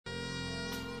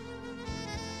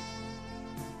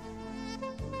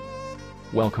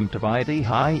Welcome to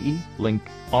Vaidehi Link,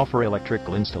 offer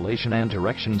electrical installation and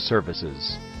erection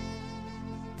services.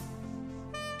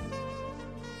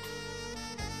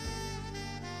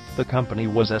 The company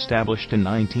was established in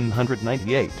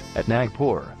 1998 at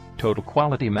Nagpur. Total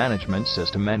quality management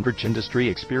system and rich industry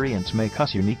experience make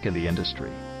us unique in the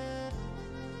industry.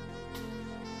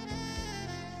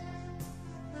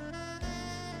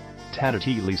 Tata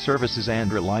Tele Services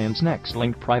and Reliance Next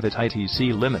Link Private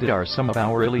ITC Limited are some of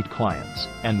our elite clients,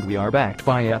 and we are backed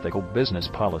by ethical business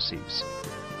policies.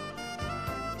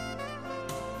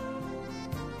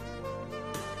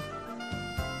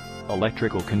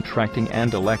 Electrical contracting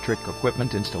and electric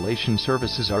equipment installation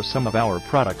services are some of our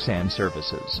products and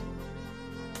services.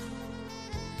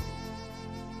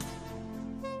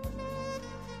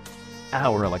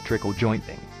 Our electrical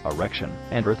jointing, erection,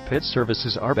 and earth pit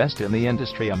services are best in the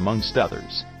industry amongst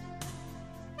others.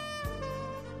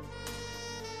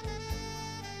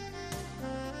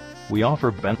 We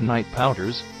offer bentonite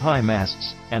powders, high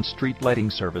masts, and street lighting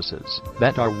services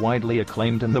that are widely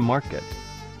acclaimed in the market.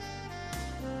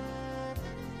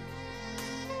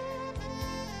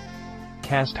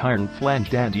 Cast iron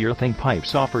flanged and earthing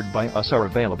pipes offered by us are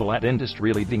available at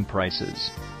industry-leading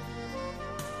prices.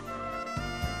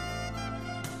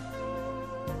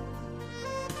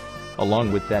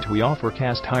 Along with that, we offer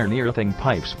cast iron earthing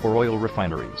pipes for oil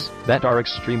refineries that are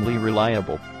extremely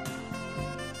reliable.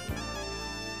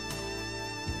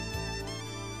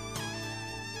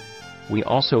 We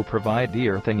also provide the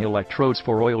earthing electrodes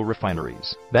for oil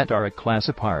refineries that are a class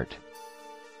apart.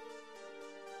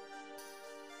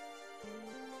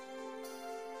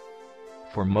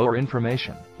 For more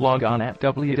information, log on at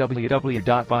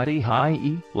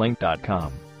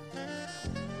www.vaidehilink.com.